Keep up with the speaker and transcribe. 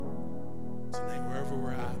tonight, wherever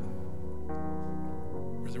we're at,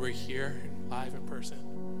 whether we're here live in person,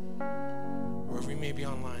 or wherever we may be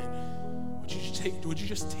online, would you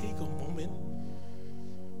just take a moment?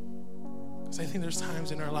 Because I think there's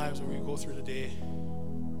times in our lives where we go through the day,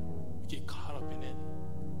 we get caught up in it.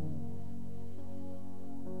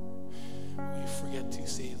 We forget to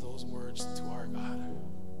say those words to our God.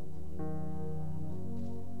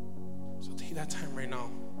 So take that time right now.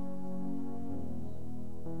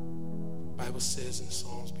 The Bible says in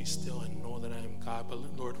Psalms, be still and know that I am God. But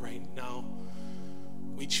Lord, right now,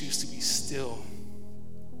 we choose to be still.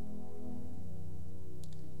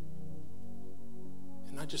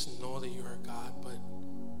 And not just know that you are God, but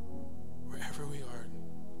wherever we are,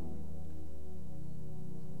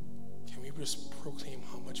 can we just proclaim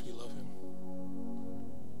how much we love him?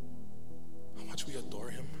 How much we adore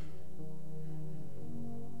him?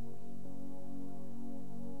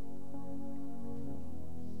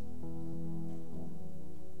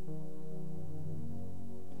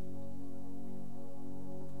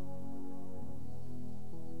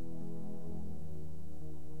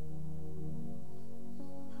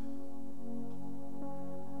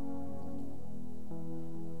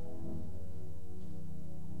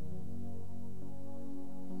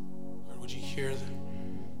 Would you hear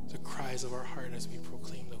the cries of our heart as we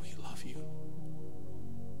proclaim that we love you?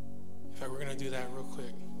 In fact, we're going to do that real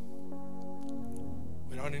quick.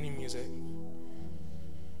 Without any music.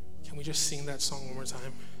 Can we just sing that song one more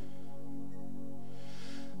time?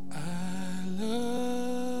 I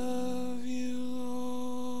love you,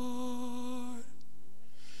 Lord,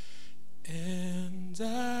 and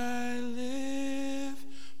I lift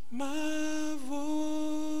my voice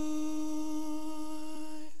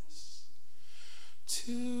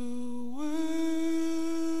to worship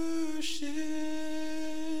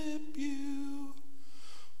you,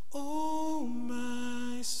 oh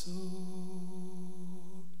my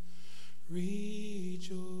soul,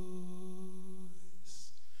 rejoice.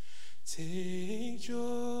 Take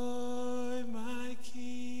joy, my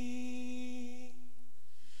King,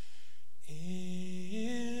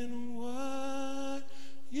 in what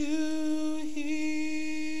you hear.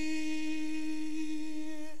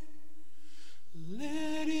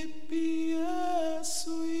 Let it be a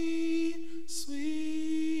sweet,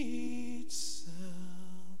 sweet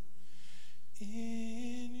sound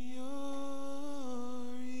in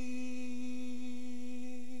your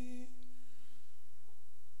ear.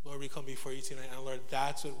 Lord, we come before you tonight, and Lord,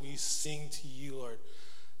 that's what we sing to you, Lord.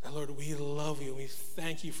 And Lord, we love you. We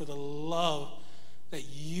thank you for the love that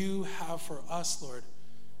you have for us, Lord.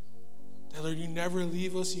 That, Lord, you never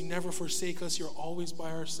leave us, you never forsake us, you're always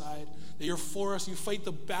by our side. That you're for us, you fight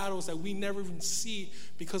the battles that we never even see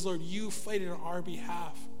because, Lord, you fight it on our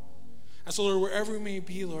behalf. And so, Lord, wherever we may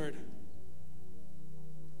be, Lord,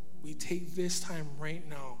 we take this time right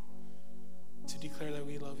now to declare that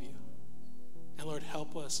we love you. And, Lord,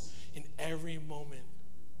 help us in every moment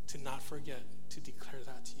to not forget to declare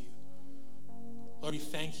that to you. Lord, we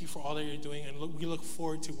thank you for all that you're doing, and we look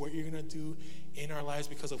forward to what you're going to do in our lives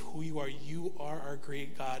because of who you are. You are our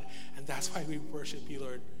great God, and that's why we worship you,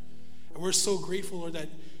 Lord. And we're so grateful, Lord, that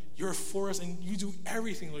you're for us and you do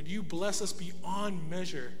everything, Lord. You bless us beyond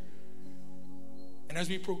measure. And as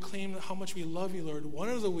we proclaim how much we love you, Lord, one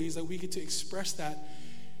of the ways that we get to express that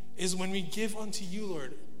is when we give unto you,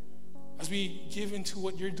 Lord. As we give into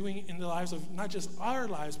what you're doing in the lives of not just our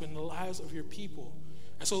lives, but in the lives of your people.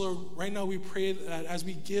 And so, Lord, right now we pray that as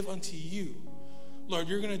we give unto you, Lord,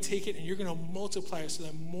 you're going to take it and you're going to multiply it so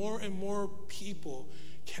that more and more people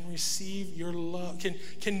can receive your love,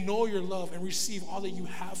 can know your love and receive all that you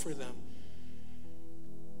have for them.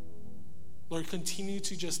 Lord, continue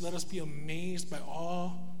to just let us be amazed by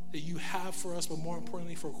all that you have for us, but more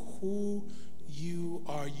importantly, for who you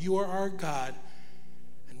are. You are our God,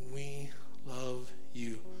 and we love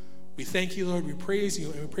you. We thank you, Lord. We praise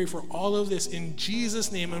you, and we pray for all of this in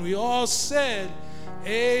Jesus' name. And we all said,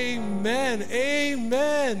 amen,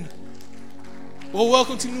 amen. Well,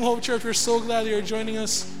 welcome to New Hope Church. We're so glad that you're joining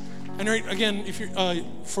us. And right, again, if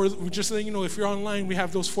you're just so you know, if you're online, we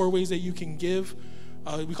have those 4 ways that you can give.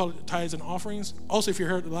 We call it tithes and offerings. Also, if you're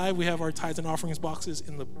here live, we have our tithes and offerings boxes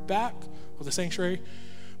in the back of the sanctuary.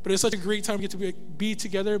 But it's such a great time to get to be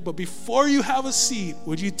together. But before you have a seat,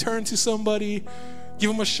 would you turn to somebody, give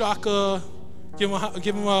them a shaka, give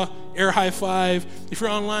them a air high five. If you're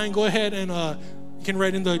online, go ahead and you can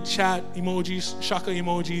write in the chat emojis, shaka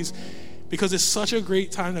emojis, because it's such a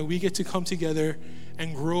great time that we get to come together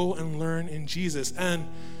and grow and learn in Jesus. And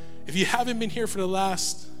if you haven't been here for the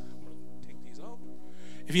last,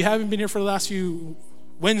 few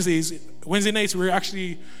Wednesday nights, we're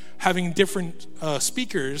actually having different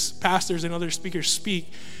speakers, pastors and other speakers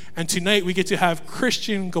speak. And tonight we get to have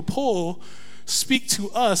Christian Gopol speak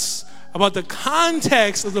to us about the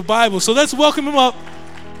context of the Bible. So let's welcome him up.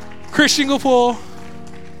 Christian Gopol.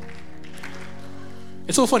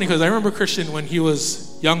 It's so funny because I remember Christian when he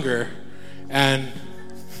was younger, and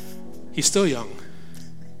he's still young.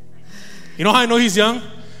 You know how I know he's young?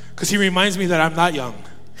 Because he reminds me that I'm not young.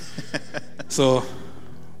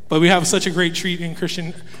 But we have such a great treat in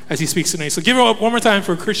Christian as he speaks tonight. So give it up one more time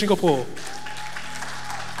for Christian Gopol. All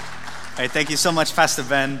right, thank you so much, Pastor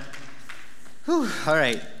Ben. Whew, all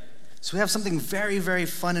right, so we have something very, very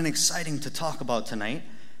fun and exciting to talk about tonight,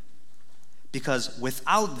 because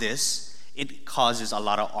without this, it causes a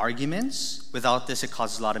lot of arguments. Without this, it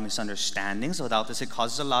causes a lot of misunderstandings. Without this, it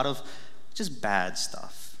causes a lot of just bad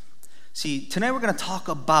stuff. See, tonight we're going to talk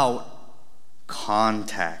about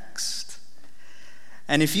context.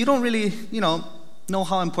 And if you don't really, know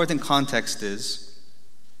how important context is,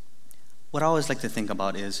 what I always like to think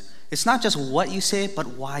about is, it's not just what you say, but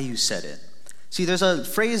why you said it. See, there's a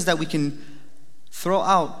phrase that we can throw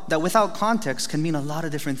out that without context can mean a lot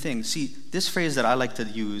of different things. See, this phrase that I like to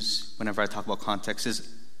use whenever I talk about context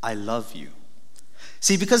is, I love you.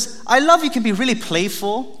 See, because I love you can be really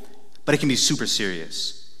playful, but it can be super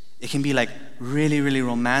serious. It can be like really, really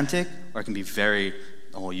romantic, or it can be very,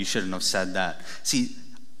 oh, you shouldn't have said that. See,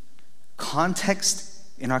 context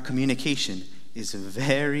in our communication is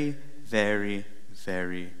very, very,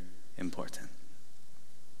 very important.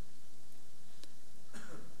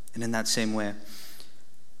 And in that same way,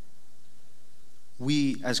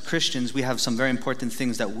 we as Christians, we have some very important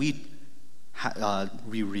things that we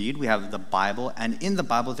read. We have the Bible, and in the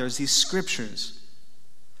Bible there's these scriptures.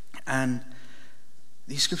 And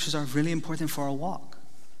these scriptures are really important for our walk.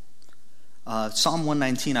 Psalm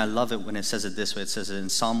 119, I love it when it says it this way. It says it in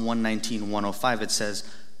Psalm 119, 105, it says,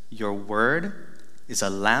 your word is a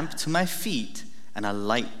lamp to my feet and a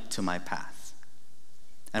light to my path.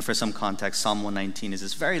 And for some context, Psalm 119 is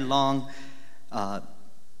this very long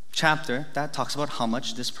chapter that talks about how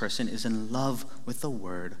much this person is in love with the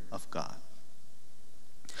Word of God.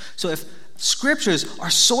 So if scriptures are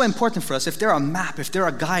so important for us, if they're a map, if they're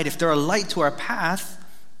a guide, if they're a light to our path,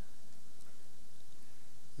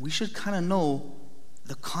 we should kind of know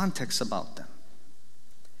the context about them.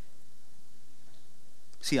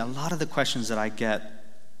 See, a lot of the questions that I get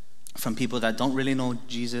from people that don't really know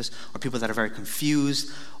Jesus, or people that are very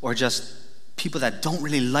confused, or just people that don't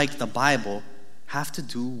really like the Bible, have to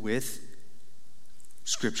do with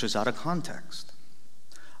scriptures out of context.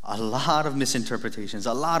 A lot of misinterpretations,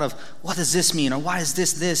 a lot of, what does this mean, or why is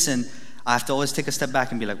this? And I have to always take a step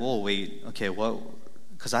back and be like, whoa, wait, okay, what?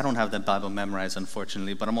 Because I don't have the Bible memorized,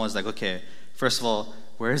 unfortunately, but I'm always like, okay, first of all,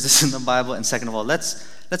 where is this in the Bible? And second of all, let's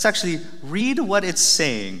actually read what it's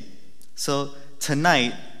saying. So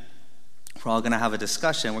tonight, we're all going to have a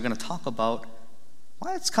discussion. We're going to talk about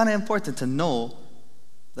why it's kind of important to know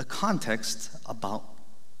the context about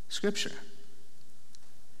Scripture.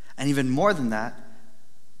 And even more than that,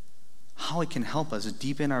 how it can help us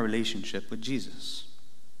deepen our relationship with Jesus.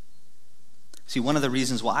 See, one of the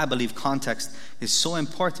reasons why I believe context is so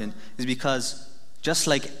important is because just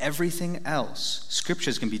like everything else,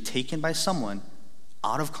 scriptures can be taken by someone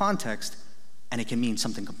out of context and it can mean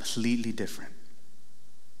something completely different.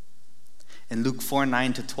 In Luke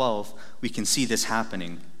 4:9-12, we can see this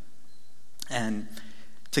happening. And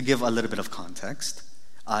to give a little bit of context,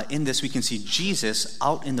 in this we can see Jesus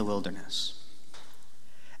out in the wilderness.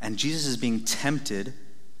 And Jesus is being tempted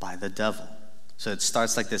by the devil. So it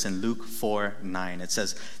starts like this in Luke 4:9. It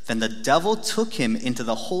says, then the devil took him into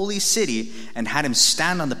the holy city and had him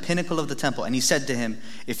stand on the pinnacle of the temple. And he said to him,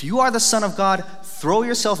 if you are the Son of God, throw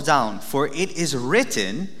yourself down, for it is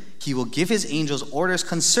written, he will give his angels orders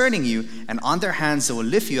concerning you, and on their hands they will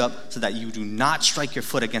lift you up so that you do not strike your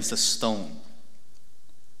foot against a stone.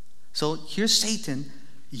 So here's Satan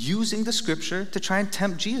using the scripture to try and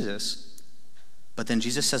tempt Jesus. But then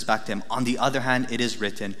Jesus says back to him, on the other hand, it is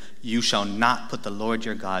written, you shall not put the Lord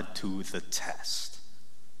your God to the test.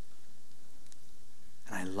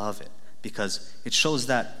 And I love it because it shows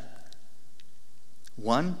that,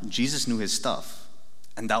 one, Jesus knew his stuff.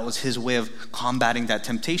 And that was his way of combating that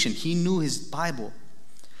temptation. He knew his Bible.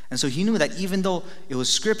 And so he knew that even though it was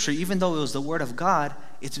scripture, even though it was the word of God,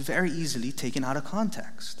 it's very easily taken out of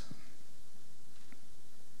context.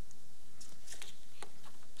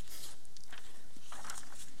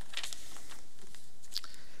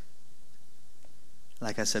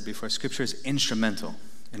 Like I said before, scripture is instrumental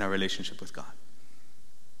in our relationship with God.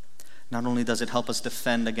 Not only does it help us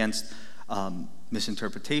defend against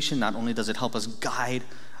misinterpretation, not only does it help us guide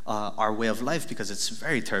our way of life because it's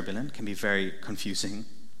very turbulent, can be very confusing.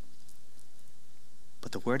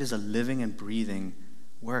 But the Word is a living and breathing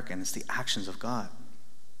work, and it's the actions of God.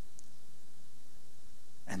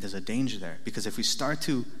 And there's a danger there, because if we start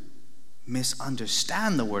to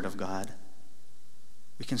misunderstand the Word of God,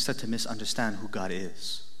 we can start to misunderstand who God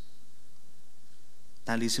is.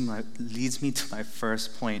 That leads me to my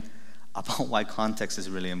first point about why context is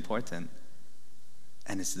really important.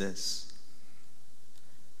 And it's this.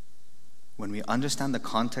 When we understand the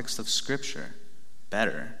context of Scripture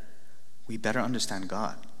better, we better understand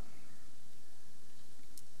God.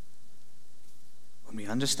 When we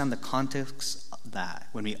understand the context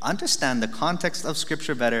of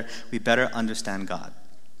Scripture better, we better understand God.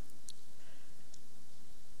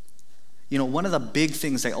 You know, one of the big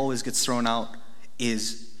things that always gets thrown out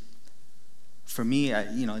is, for me,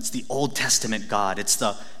 it's the Old Testament God. It's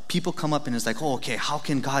the people come up and it's like, oh, okay, how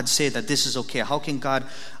can God say that this is okay? How can God,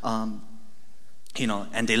 and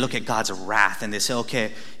they look at God's wrath and they say,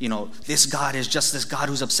 okay, this God is just this God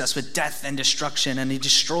who's obsessed with death and destruction, and he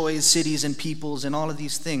destroys cities and peoples and all of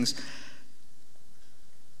these things.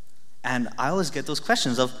 And I always get those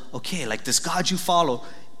questions of, okay, like this God you follow,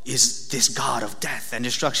 is this God of death and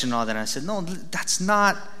destruction and all that? And I said, no, that's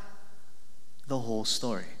not the whole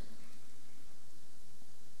story.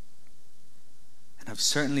 And I've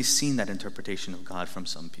certainly seen that interpretation of God from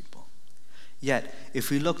some people. Yet, if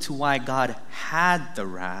we look to why God had the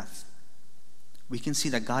wrath, we can see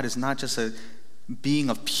that God is not just a being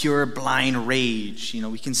of pure blind rage.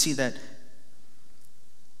 We can see that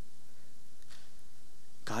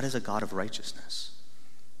God is a God of righteousness.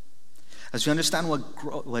 As we understand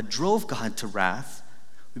what drove God to wrath,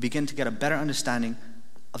 we begin to get a better understanding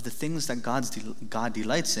of the things that God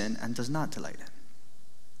delights in and does not delight in.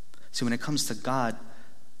 See, when it comes to God,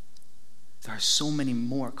 there are so many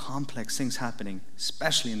more complex things happening,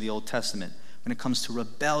 especially in the Old Testament, when it comes to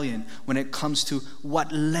rebellion, when it comes to what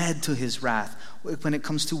led to his wrath, when it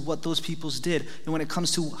comes to what those peoples did, and when it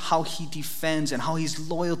comes to how he defends and how he's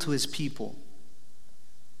loyal to his people.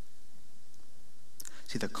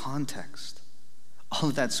 See, the context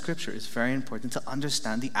of that Scripture is very important to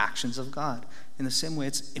understand the actions of God. In the same way,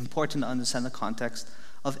 it's important to understand the context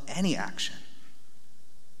of any action.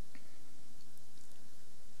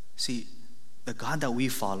 See, the God that we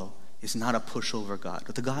follow is not a pushover God.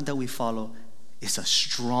 But the God that we follow is a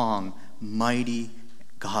strong, mighty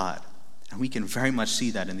God. And we can very much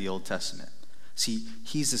see that in the Old Testament. See,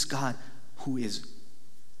 he's this God who is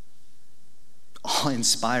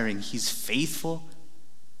awe-inspiring. He's faithful,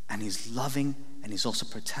 and he's loving, and he's also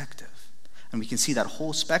protective. And we can see that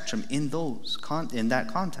whole spectrum in that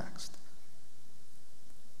context.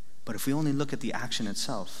 But if we only look at the action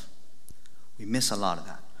itself, we miss a lot of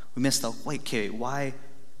that. We miss why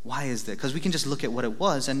is that? Because we can just look at what it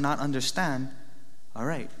was and not understand, all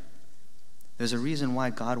right, there's a reason why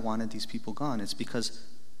God wanted these people gone. It's because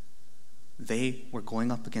they were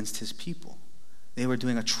going up against his people. They were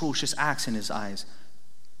doing atrocious acts in his eyes.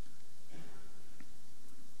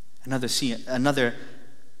 Another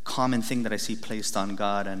common thing that I see placed on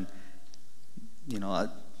God, and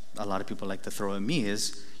a lot of people like to throw at me,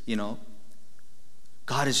 is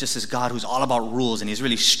God is just this God who's all about rules, and he's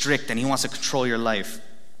really strict, and he wants to control your life.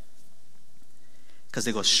 Because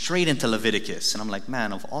they go straight into Leviticus, and I'm like,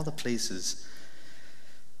 man, of all the places.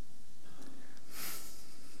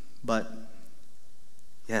 But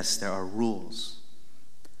yes, there are rules.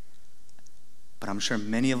 But I'm sure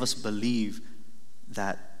many of us believe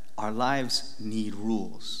that our lives need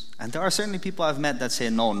rules. And there are certainly people I've met that say,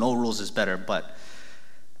 no rules is better, but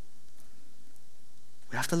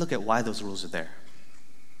we have to look at why those rules are there.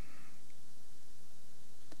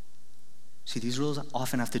 See, these rules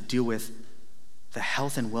often have to deal with the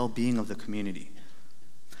health and well-being of the community.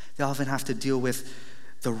 They often have to deal with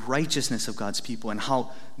the righteousness of God's people and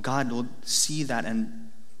how God will see that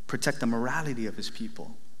and protect the morality of his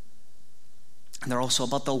people. And they're also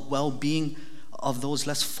about the well-being of those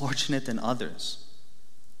less fortunate than others.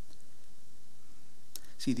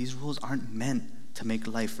 See, these rules aren't meant to make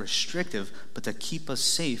life restrictive, but to keep us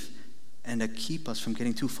safe and to keep us from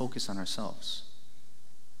getting too focused on ourselves.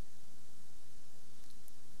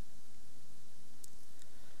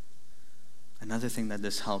 Another thing that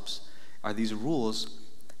this helps are these rules.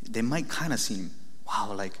 They might kind of seem,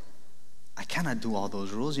 wow, like I cannot do all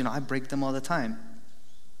those rules. I break them all the time.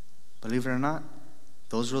 Believe it or not,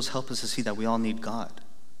 those rules help us to see that we all need God.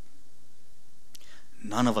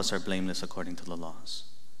 None of us are blameless according to the laws.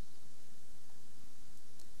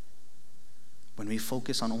 When we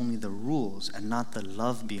focus on only the rules and not the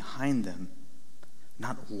love behind them,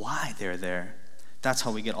 not why they're there, that's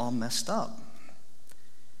how we get all messed up.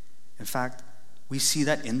 In fact, we see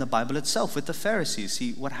that in the Bible itself with the Pharisees.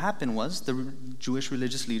 See, what happened was the Jewish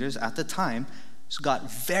religious leaders at the time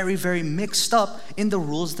got very, very mixed up in the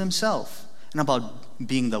rules themselves and about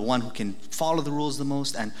being the one who can follow the rules the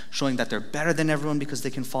most and showing that they're better than everyone because they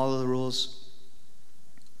can follow the rules.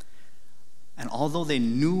 And although they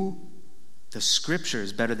knew the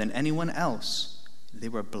scriptures better than anyone else, they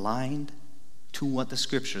were blind to what the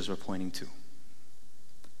scriptures were pointing to.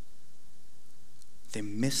 They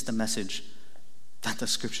missed the message that the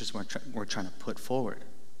scriptures were trying to put forward.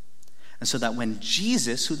 And so that when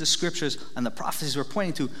Jesus, who the scriptures and the prophecies were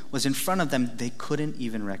pointing to, was in front of them, they couldn't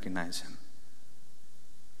even recognize him.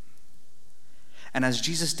 And as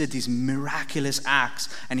Jesus did these miraculous acts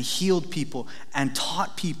and healed people and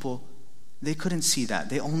taught people, they couldn't see that.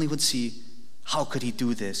 They only would see, how could he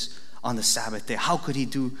do this on the Sabbath day? How could he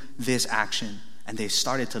do this action? And they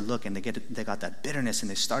started to look, and they got that bitterness,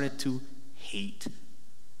 and they started to hate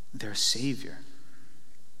their Savior.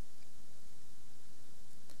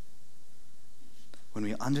 When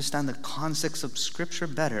we understand the context of Scripture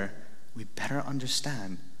better, we better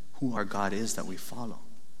understand who our God is that we follow.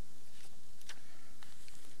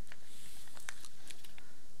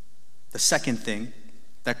 The second thing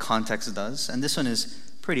that context does, and this one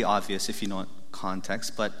is pretty obvious if you know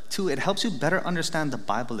context, but two, it helps you better understand the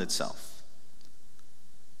Bible itself.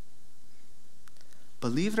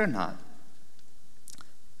 Believe it or not,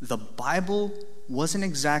 the Bible wasn't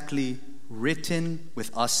exactly written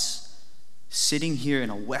with us sitting here in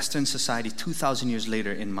a Western society 2,000 years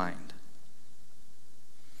later in mind.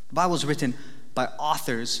 The Bible was written by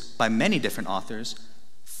authors, by many different authors,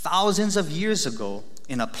 thousands of years ago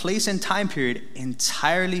in a place and time period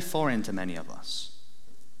entirely foreign to many of us.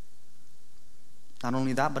 Not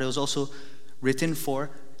only that, but it was also written for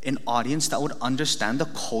an audience that would understand the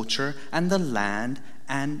culture and the land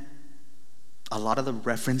and a lot of the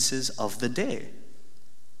references of the day.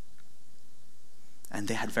 And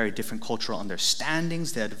they had very different cultural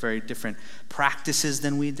understandings. They had very different practices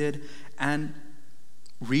than we did. And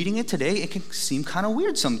reading it today, it can seem kind of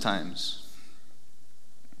weird sometimes.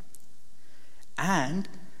 And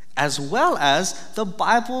as well as the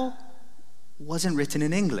Bible wasn't written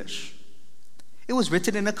in English. It was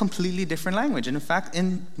written in a completely different language, and in fact,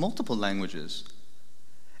 in multiple languages.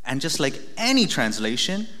 And just like any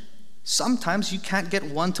translation, sometimes you can't get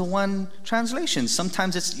one-to-one translation.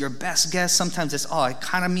 Sometimes it's your best guess. Sometimes it's, it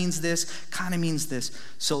kind of means this, kind of means this.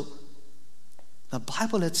 So the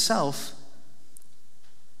Bible itself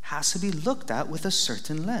has to be looked at with a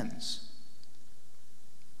certain lens.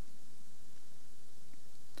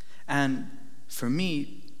 And for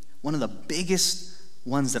me, one of the biggest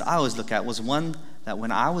ones that I always look at was one that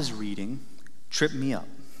when I was reading tripped me up.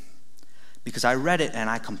 Because I read it and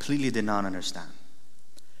I completely did not understand.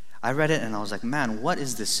 I read it and I was like, man, what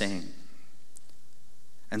is this saying?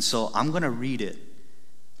 And so I'm going to read it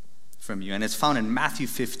from you. And it's found in Matthew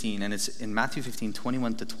 15, and it's in Matthew 15,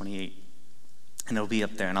 21 to 28. And it'll be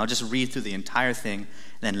up there. And I'll just read through the entire thing, and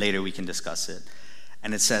then later we can discuss it.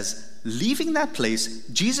 And it says, leaving that place,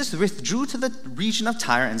 Jesus withdrew to the region of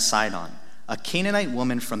Tyre and Sidon. A Canaanite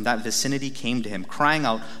woman from that vicinity came to him, crying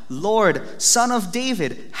out, Lord, Son of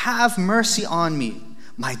David, have mercy on me.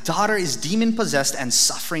 My daughter is demon-possessed and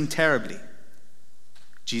suffering terribly.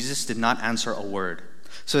 Jesus did not answer a word.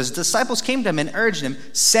 So his disciples came to him and urged him,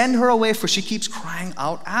 send her away, for she keeps crying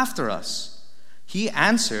out after us. He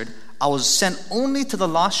answered, I was sent only to the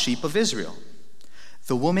lost sheep of Israel.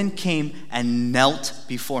 The woman came and knelt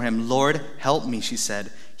before him. Lord, help me, she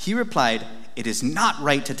said. He replied, it is not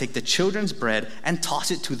right to take the children's bread and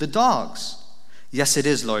toss it to the dogs. Yes, it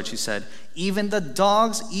is, Lord, she said. Even the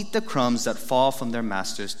dogs eat the crumbs that fall from their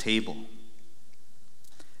master's table.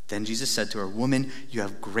 Then Jesus said to her, Woman, you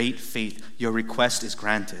have great faith. Your request is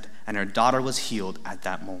granted. And her daughter was healed at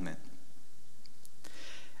that moment.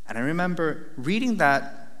 And I remember reading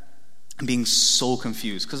that and being so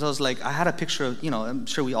confused, because I was like, I had a picture of, I'm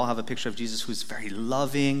sure we all have a picture of Jesus who's very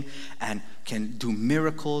loving and can do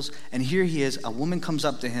miracles. And here he is, a woman comes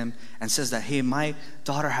up to him and says that, hey, my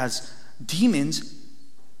daughter has demons,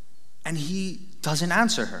 and he doesn't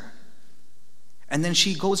answer her. And then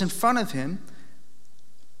she goes in front of him,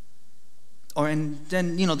 and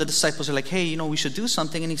then the disciples are like, hey, we should do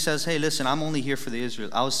something. And he says, hey, listen, I'm only here for the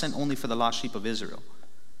Israel. I was sent only for the lost sheep of Israel.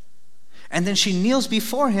 And then she kneels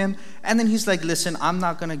before him, and then he's like, listen, I'm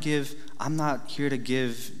not here to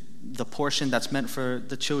give the portion that's meant for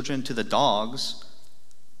the children to the dogs.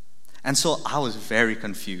 And so I was very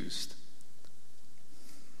confused.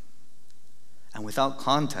 And without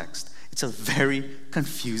context, it's a very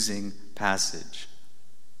confusing passage.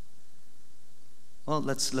 Well,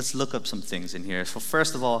 let's look up some things in here. So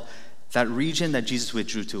first of all, that region that Jesus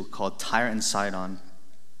withdrew to, called Tyre and Sidon,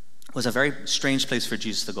 was a very strange place for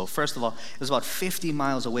Jesus to go. First of all, it was about 50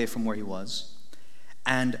 miles away from where he was.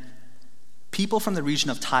 And people from the region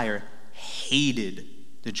of Tyre hated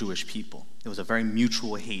the Jewish people. It was a very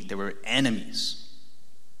mutual hate. They were enemies.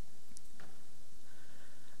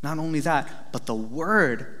 Not only that, but the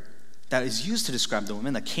word that is used to describe the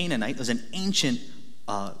woman, the Canaanite, was an ancient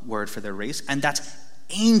word for their race, and that's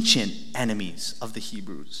ancient enemies of the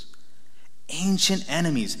Hebrews. Ancient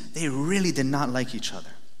enemies. They really did not like each other.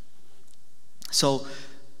 So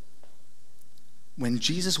when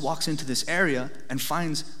Jesus walks into this area and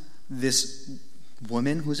finds this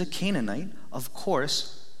woman who's a Canaanite, of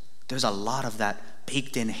course, there's a lot of that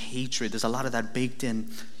baked in hatred. There's a lot of that baked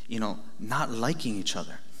in, not liking each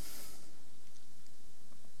other.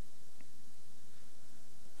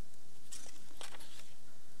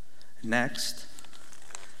 Next,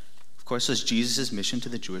 of course, was Jesus' mission to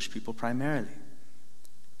the Jewish people primarily.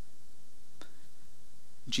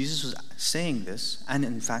 Jesus was saying this, and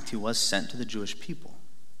in fact, he was sent to the Jewish people.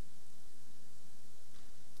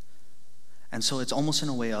 And so it's almost in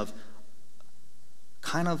a way of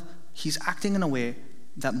he's acting in a way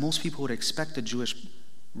that most people would expect a Jewish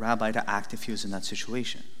rabbi to act if he was in that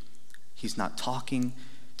situation. He's not talking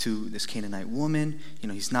to this Canaanite woman.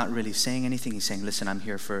 He's not really saying anything. He's saying, listen, I'm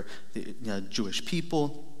here for the Jewish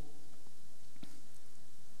people.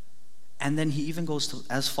 And then he even goes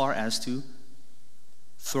as far as to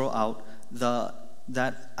throw out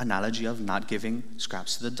that analogy of not giving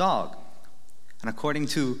scraps to the dog. And according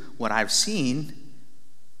to what I've seen,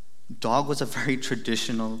 dog was a very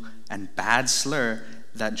traditional and bad slur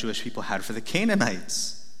that Jewish people had for the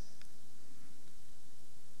Canaanites.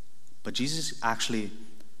 But Jesus actually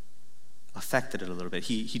affected it a little bit.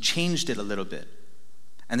 He changed it a little bit.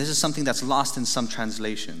 And this is something that's lost in some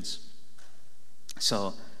translations.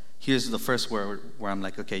 So here's the first word where I'm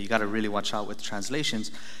like, okay, you got to really watch out with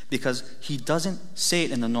translations, because he doesn't say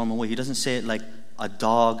it in the normal way. He doesn't say it like a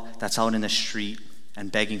dog that's out in the street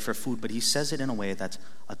and begging for food, but he says it in a way that's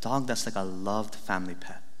a dog that's like a loved family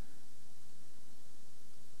pet.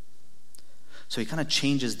 So he kind of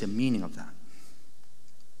changes the meaning of that.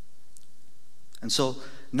 And so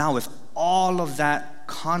now with all of that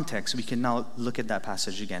context, we can now look at that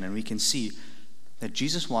passage again, and we can see that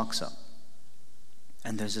Jesus walks up,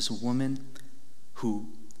 and there's this woman who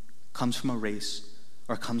comes from a race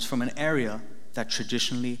or comes from an area that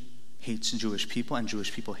traditionally hates Jewish people, and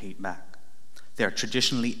Jewish people hate back. They are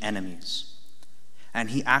traditionally enemies. And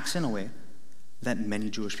he acts in a way that many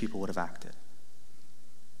Jewish people would have acted.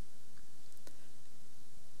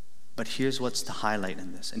 But here's what's the highlight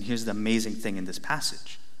in this, and here's the amazing thing in this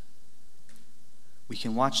passage. We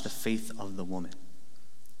can watch the faith of the woman.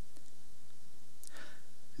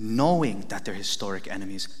 Knowing that they're historic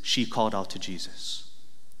enemies, she called out to Jesus.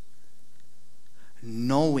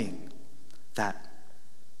 Knowing that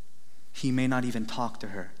he may not even talk to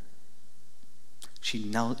her, she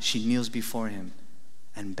kneels before him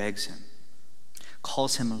and begs him,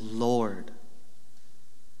 calls him Lord.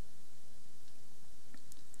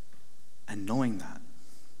 And knowing that,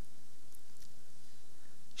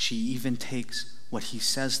 she even takes what he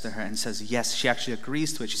says to her and says, yes, she actually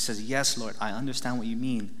agrees to it. She says, yes, Lord, I understand what you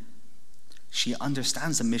mean. She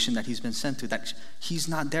understands the mission that he's been sent to, that he's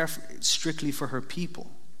not there strictly for her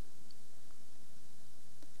people.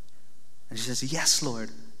 And she says, yes, Lord,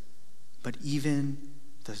 but even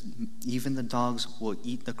the dogs will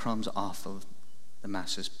eat the crumbs off of the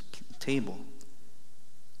master's table.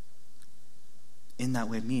 In that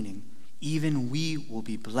way, meaning, even we will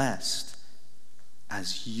be blessed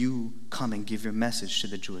as you come and give your message to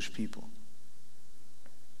the Jewish people.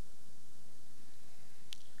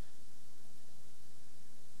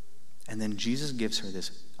 And then Jesus gives her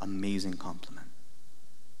this amazing compliment.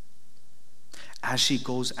 As she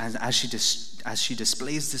goes, as she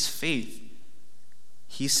displays this faith,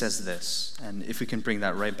 he says this, and if we can bring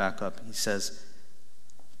that right back up, he says,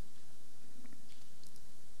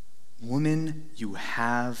 "Woman, you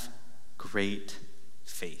have great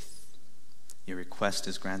faith. Your request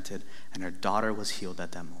is granted," and her daughter was healed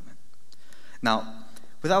at that moment. Now,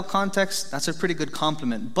 without context, that's a pretty good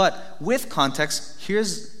compliment. But with context,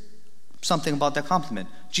 here's something about that compliment.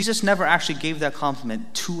 Jesus never actually gave that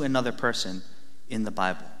compliment to another person in the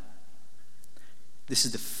Bible. This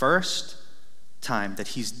is the first time that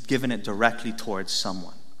he's given it directly towards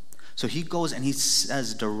someone. So he goes and he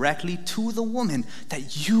says directly to the woman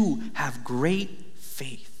that you have great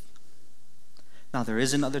faith. Now, there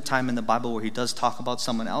is another time in the Bible where he does talk about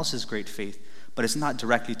someone else's great faith, but it's not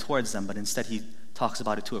directly towards them, but instead he talks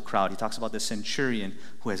about it to a crowd. He talks about the centurion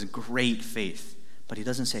who has great faith. But he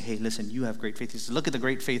doesn't say, hey, listen, you have great faith. He says, look at the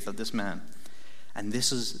great faith of this man. And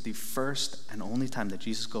this is the first and only time that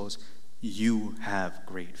Jesus goes, you have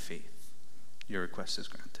great faith. Your request is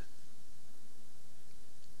granted.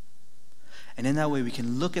 And in that way, we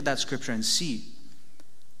can look at that scripture and see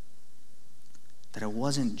that it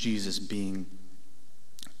wasn't Jesus being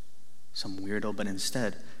some weirdo, but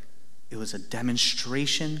instead, it was a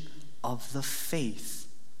demonstration of the faith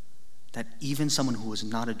that even someone who was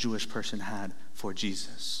not a Jewish person had for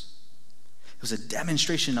Jesus. It was a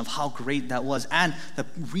demonstration of how great that was. And the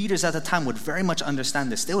readers at the time would very much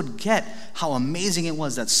understand this. They would get how amazing it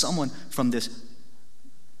was that someone from this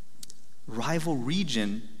rival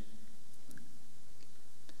region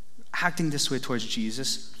acting this way towards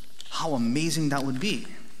Jesus, how amazing that would be.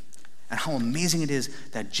 And how amazing it is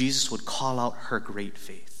that Jesus would call out her great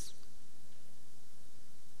faith.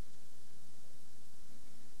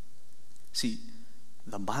 See,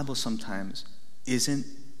 the Bible sometimes isn't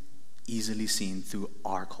easily seen through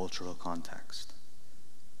our cultural context.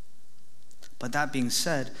 But that being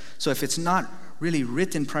said, so if it's not really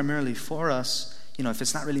written primarily for us, if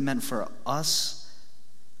it's not really meant for us,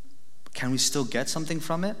 can we still get something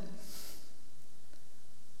from it?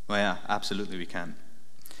 Well, yeah, absolutely we can.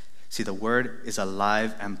 See, the word is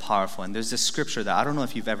alive and powerful. And there's this scripture that I don't know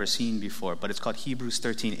if you've ever seen before, but it's called Hebrews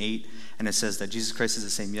 13:8. And it says that Jesus Christ is the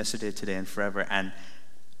same yesterday, today, and forever. And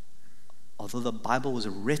although the Bible was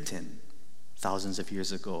written thousands of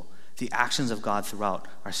years ago, the actions of God throughout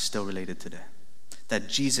are still related today. That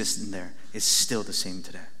Jesus in there is still the same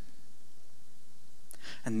today.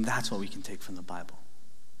 And that's what we can take from the Bible.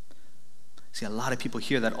 See, a lot of people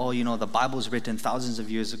hear that, the Bible was written thousands of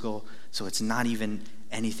years ago, so it's not even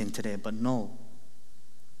anything today. But no.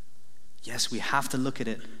 Yes, we have to look at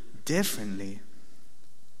it differently,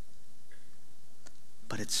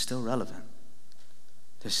 but it's still relevant.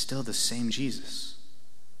 There's still the same Jesus.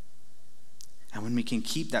 And when we can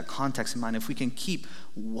keep that context in mind, if we can keep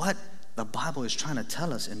what the Bible is trying to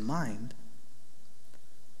tell us in mind,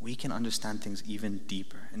 we can understand things even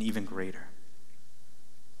deeper and even greater.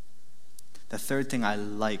 The third thing I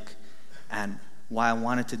like, and why I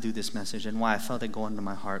wanted to do this message and why I felt it go into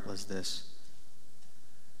my heart, was this.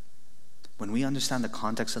 When we understand the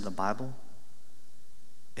context of the Bible,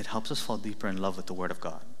 it helps us fall deeper in love with the Word of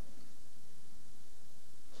God.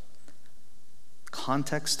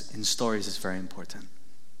 Context in stories is very important.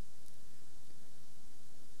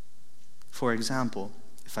 For example,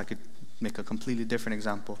 if I could make a completely different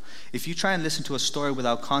example, if you try and listen to a story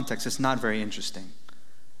without context, it's not very interesting.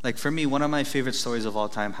 Like for me, one of my favorite stories of all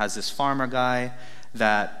time has this farmer guy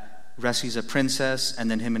that rescues a princess, and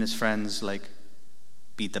then him and his friends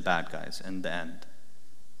beat the bad guys in the end.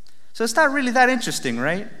 So it's not really that interesting,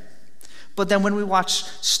 right? But then when we watch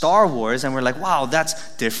Star Wars and we're like, wow,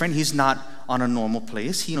 that's different. He's not on a normal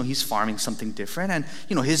place. He's farming something different. And,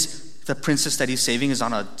 the princess that he's saving is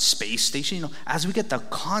on a space station. As we get the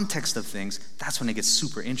context of things, that's when it gets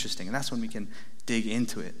super interesting. And that's when we can dig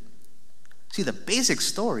into it. See, the basic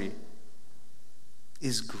story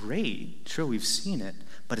is great. Sure, we've seen it.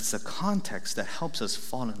 But it's the context that helps us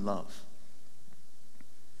fall in love.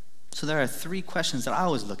 So there are 3 questions that I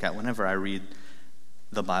always look at whenever I read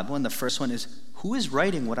the Bible. And the first one is, who is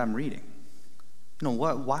writing what I'm reading?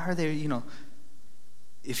 Why are there,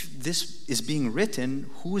 if this is being written,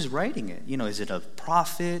 who is writing it? Is it a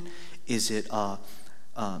prophet? Is it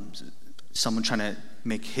someone trying to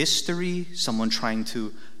make history? Someone trying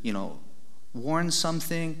to, warn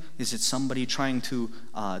something? Is it somebody trying to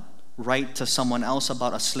write to someone else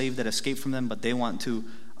about a slave that escaped from them, but they want to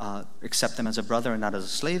accept them as a brother and not as a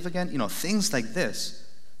slave again? Things like this.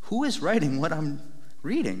 Who is writing what I'm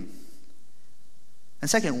reading? And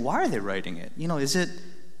second, why are they writing it?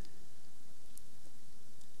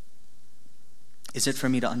 Is it for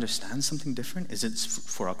me to understand something different? Is it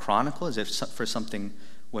for a chronicle? Is it for something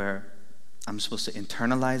where I'm supposed to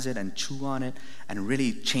internalize it and chew on it and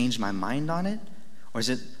really change my mind on it? Or is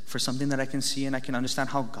it for something that I can see and I can understand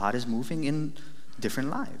how God is moving in different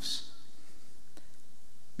lives?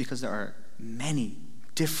 Because there are many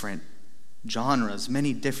different genres,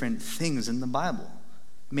 many different things in the Bible.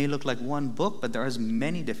 It may look like one book, but there are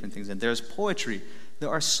many different things. And there's poetry, there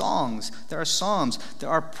are songs, there are psalms, there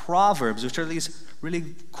are proverbs, which are these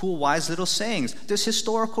really cool, wise little sayings. There's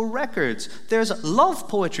historical records. There's love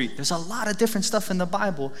poetry. There's a lot of different stuff in the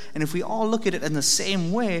Bible. And if we all look at it in the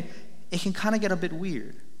same way, it can kind of get a bit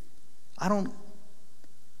weird. I don't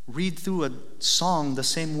read through a song the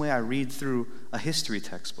same way I read through a history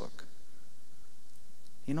textbook.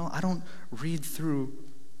 I don't read through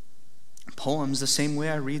poems the same way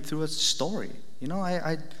I read through a story.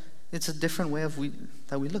 It's a different way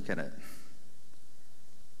that we look at it.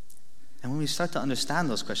 And when we start to understand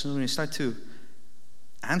those questions, when we start to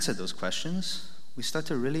answer those questions, we start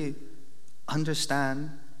to really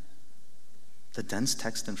understand the dense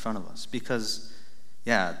text in front of us. Because,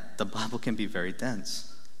 yeah, the Bible can be very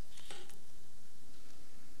dense.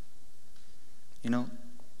 You know,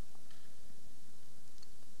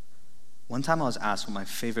 one time I was asked what my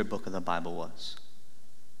favorite book of the Bible was.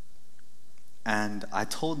 And I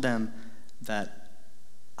told them that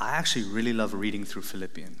I actually really love reading through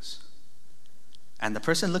Philippians. And the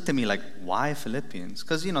person looked at me like, why Philippians?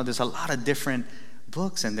 Because, you know, there's a lot of different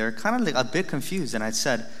books and they're kind of like a bit confused. And I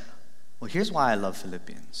said, well, here's why I love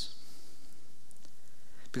Philippians.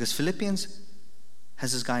 Because Philippians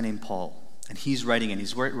has this guy named Paul, and he's writing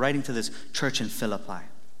to this church in Philippi.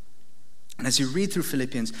 And as you read through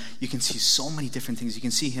Philippians, you can see so many different things. You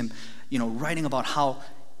can see him, you know, writing about how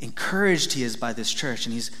encouraged he is by this church,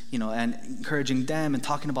 and he's, you know, and encouraging them and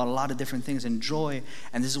talking about a lot of different things and joy.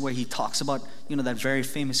 And this is where he talks about, you know, that very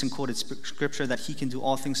famous and quoted scripture that he can do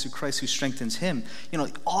all things through Christ who strengthens him. You know,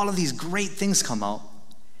 all of these great things come out.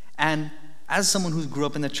 And as someone who grew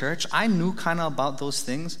up in the church, I knew kind of about those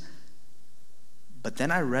things. But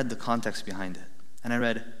then I read the context behind it. And I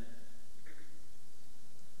read,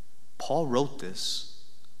 Paul wrote this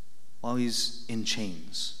while he's in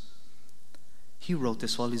chains. He wrote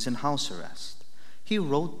this while he's in house arrest. He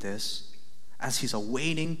wrote this as he's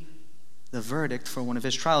awaiting the verdict for one of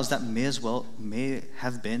his trials that may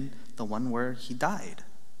have been the one where he died.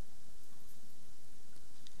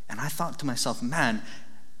 And I thought to myself, man,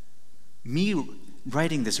 me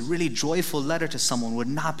writing this really joyful letter to someone would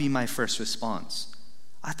not be my first response.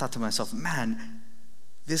 I thought to myself, man,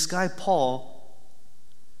 this guy Paul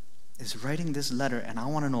is writing this letter, and I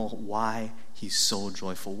want to know why he's so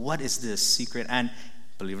joyful. What is this secret? And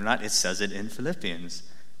believe it or not, it says it in Philippians.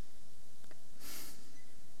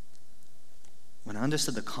 When I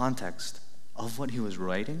understood the context of what he was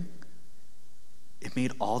writing, it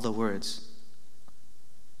made all the words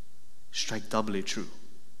strike doubly true.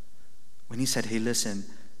 When he said, hey, listen,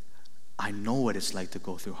 I know what it's like to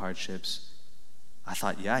go through hardships, I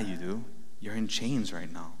thought, yeah, you do. You're in chains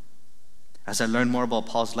right now. As I learned more about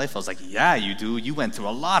Paul's life, I was like, yeah, you do. You went through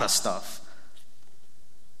a lot of stuff.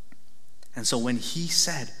 And so when he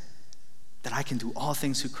said that I can do all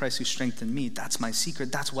things through Christ who strengthened me, that's my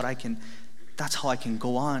secret. That's how I can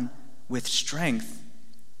go on with strength.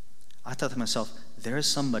 I thought to myself, there's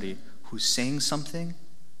somebody who's saying something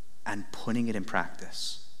and putting it in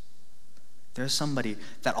practice. There's somebody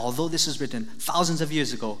that, although this is written thousands of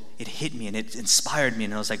years ago, it hit me and it inspired me.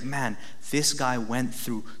 And I was like, man, this guy went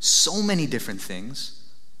through so many different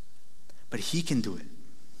things, but he can do it.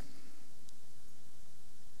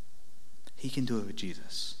 He can do it with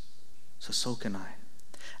Jesus. So can I.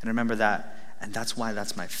 And remember that. And that's why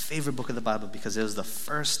that's my favorite book of the Bible, because it was the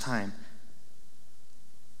first time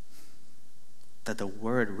that the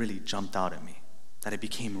word really jumped out at me, that it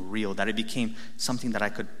became real, that it became something that I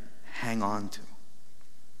could hang on to.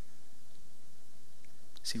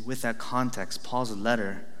 See, with that context, Paul's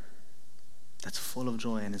letter that's full of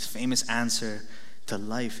joy and his famous answer to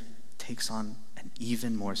life takes on an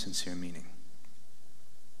even more sincere meaning.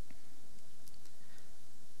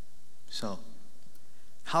 So,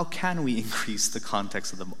 how can we increase the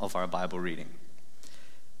context of our Bible reading?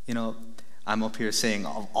 You know, I'm up here saying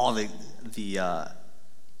all the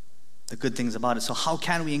good things about it. So how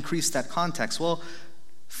can we increase that context? Well,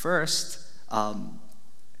 first, one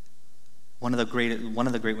of the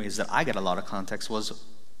great ways that I get a lot of context was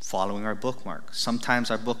following our bookmark.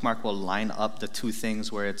 Sometimes our bookmark will line up the two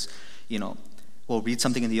things where it's, you know, we'll read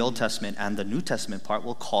something in the Old Testament and the New Testament part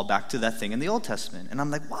will call back to that thing in the Old Testament. And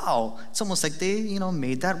I'm like, wow, it's almost like they, you know,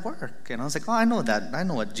 made that work. And I was like, oh, I know that. I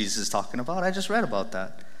know what Jesus is talking about. I just read about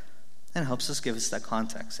that. And it helps us give us that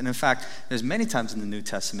context. And in fact, there's many times in the New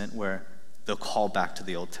Testament where they'll call back to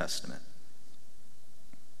the Old Testament.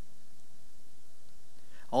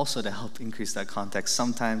 Also, to help increase that context,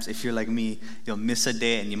 sometimes if you're like me, you'll miss a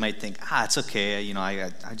day and you might think, it's okay, you know,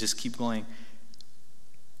 I just keep going.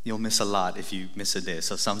 You'll miss a lot if you miss a day.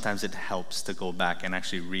 So sometimes it helps to go back and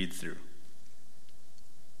actually read through.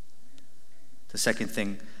 The second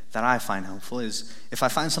thing that I find helpful is if I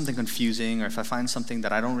find something confusing or if I find something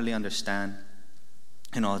that I don't really understand,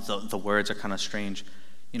 you know, the words are kind of strange,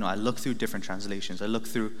 you know, I look through different translations. I look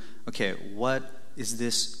through, okay, what is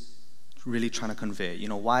this really trying to convey? You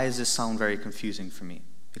know, why does this sound very confusing for me?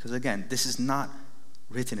 Because again, this is not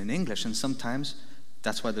written in English, and sometimes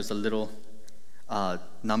that's why there's a little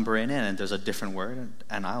number in it and there's a different word,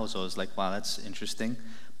 and I was always like, wow, that's interesting.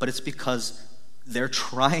 But it's because they're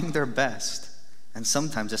trying their best, and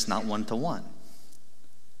sometimes it's not one-to-one.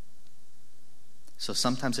 So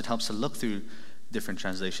sometimes it helps to look through different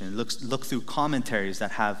translations, look through commentaries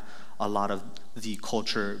that have a lot of the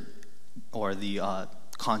culture or the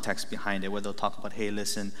context behind it, where they'll talk about, hey,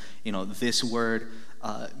 listen, this word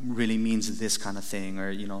really means this kind of thing,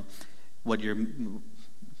 or what you're,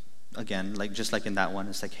 again, like just like in that one,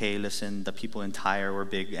 it's like, hey, listen, the people in Tyre were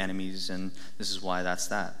big enemies, and this is why that's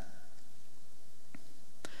that.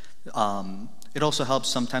 It also helps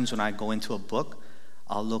sometimes when I go into a book,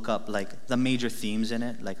 I'll look up like the major themes in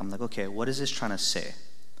it. Like I'm like, okay, what is this trying to say?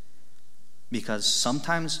 Because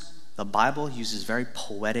sometimes the Bible uses very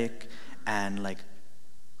poetic and like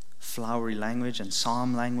flowery language and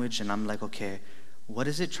psalm language, and I'm like, okay, what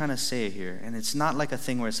is it trying to say here? And it's not like a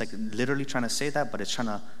thing where it's like literally trying to say that, but it's trying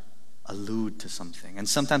to allude to something. And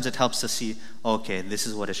sometimes it helps to see, okay, this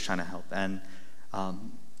is what it's trying to help. And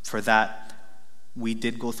for that, we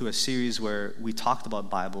did go through a series where we talked about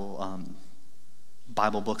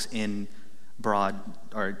Bible books in broad,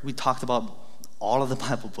 or we talked about all of the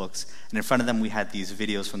Bible books, and in front of them we had these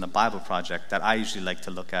videos from the Bible Project that I usually like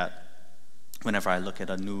to look at whenever I look at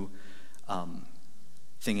a new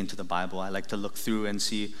thing into the Bible. I like to look through and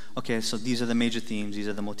see, okay, so these are the major themes, these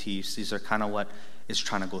are the motifs, these are kind of what is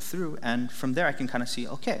trying to go through, and from there I can kind of see,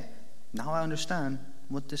 okay, now I understand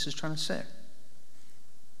what this is trying to say.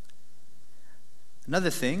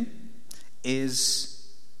 Another thing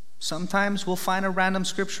is sometimes we'll find a random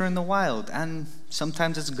scripture in the wild, and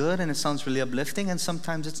sometimes it's good and it sounds really uplifting, and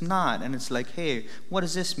sometimes it's not, and it's like, hey, what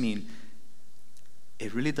does this mean?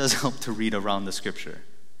 It really does help to read around the scripture.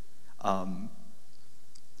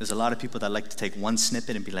 There's a lot of people that like to take one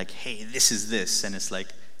snippet and be like, hey, this is this, and it's like,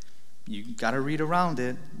 you got to read around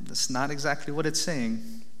it. That's not exactly what it's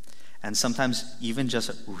saying. And sometimes even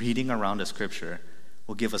just reading around a scripture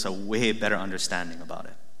will give us a way better understanding about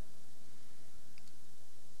it.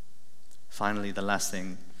 Finally, the last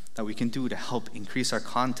thing that we can do to help increase our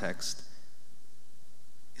context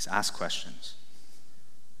is ask questions.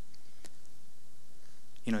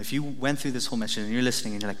 If you went through this whole message and you're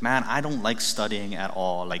listening and you're like, man, I don't like studying at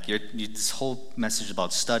all. Like this whole message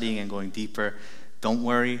about studying and going deeper, don't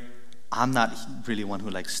worry. I'm not really one who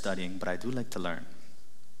likes studying, but I do like to learn.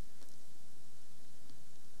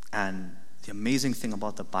 And the amazing thing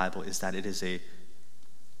about the Bible is that it is a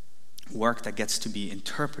work that gets to be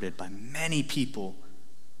interpreted by many people,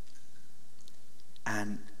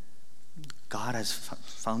 and God has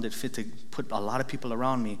found it fit to put a lot of people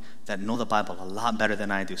around me that know the Bible a lot better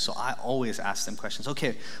than I do. So I always ask them questions.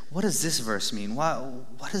 Okay, what does this verse mean?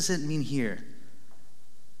 What does it mean here?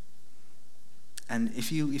 And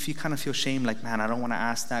if you kind of feel shame, like, man, I don't want to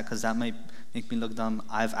ask that because that might make me look dumb,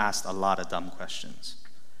 I've asked a lot of dumb questions.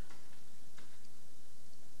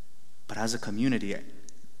 But as a community,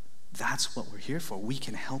 that's what we're here for. We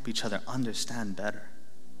can help each other understand better.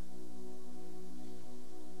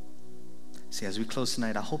 See, as we close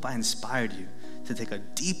tonight, I hope I inspired you to take a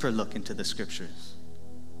deeper look into the scriptures.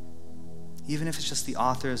 Even if it's just the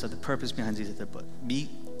authors or the purpose behind each of the book.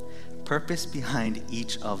 Purpose behind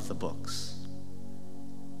each of the books.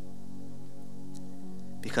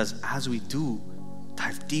 Because as we do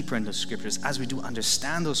dive deeper into scriptures, as we do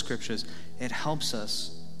understand those scriptures, it helps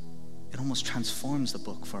us. It almost transforms the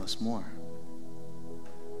book for us more.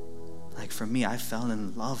 Like for me, I fell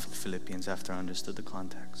in love with Philippians after I understood the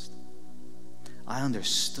context. I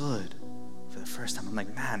understood for the first time. I'm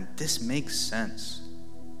like, man, this makes sense.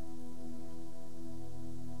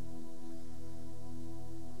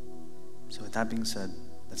 So with that being said,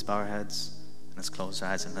 let's bow our heads, and let's close our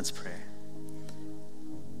eyes, and let's pray.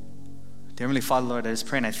 Dear Heavenly Father, Lord, I just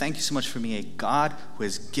pray, and I thank you so much for being a God who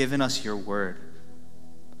has given us your word.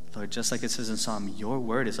 Lord, just like it says in Psalm, your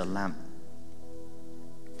word is a lamp.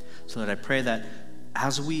 So Lord, I pray that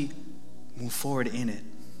as we move forward in it,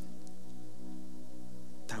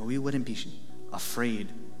 that we wouldn't be afraid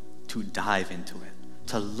to dive into it,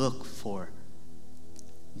 to look for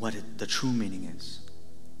what the true meaning is.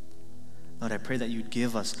 Lord, I pray that you'd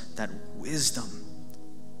give us that wisdom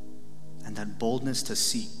and that boldness to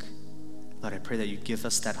seek. Lord, I pray that you'd give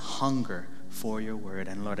us that hunger for your word.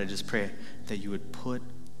 And Lord, I just pray that you would put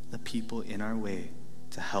the people in our way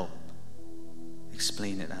to help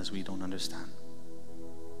explain it as we don't understand.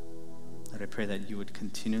 Lord, I pray that you would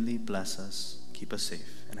continually bless us, keep us safe.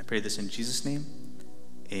 And I pray this in Jesus' name,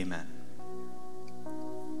 amen.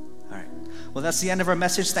 All right. Well, that's the end of our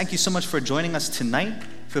message. Thank you so much for joining us tonight.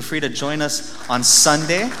 Feel free to join us on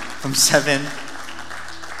Sunday from 7.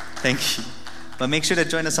 Thank you. But make sure to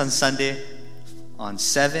join us on Sunday on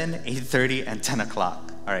 7, 8:30, and 10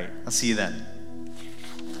 o'clock. All right. I'll see you then.